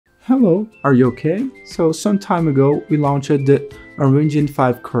Hello, are you okay? So some time ago we launched the Arranging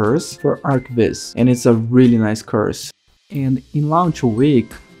 5 course for dviz, and it's a really nice course. And in launch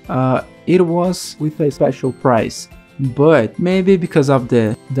week, it was with a special price. But maybe because of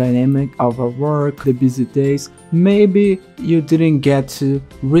the dynamic of our work, the busy days, maybe you didn't get to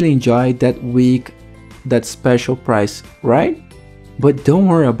really enjoy that week, that special price, right? But don't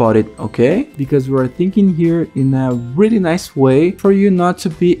worry about it, okay? Because we are thinking here in a really nice way for you not to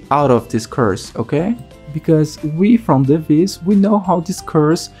be out of this course, okay? Because we from dviz, we know how this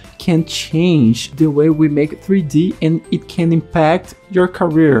course can change the way we make 3D, and it can impact your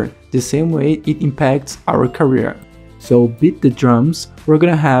career the same way it impacts our career. So beat the drums, we're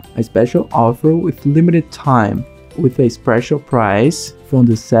gonna have a special offer with limited time with a special price from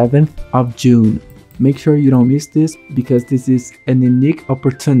the 7th of June. Make sure you don't miss this, because this is an unique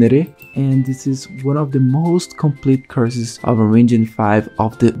opportunity and this is one of the most complete courses of Arranging 5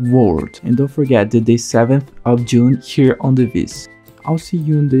 of the world. And don't forget the day 7th of June here on dviz. I'll see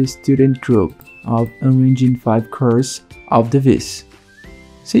you in the student group of Arranging 5 course of dviz.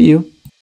 See you!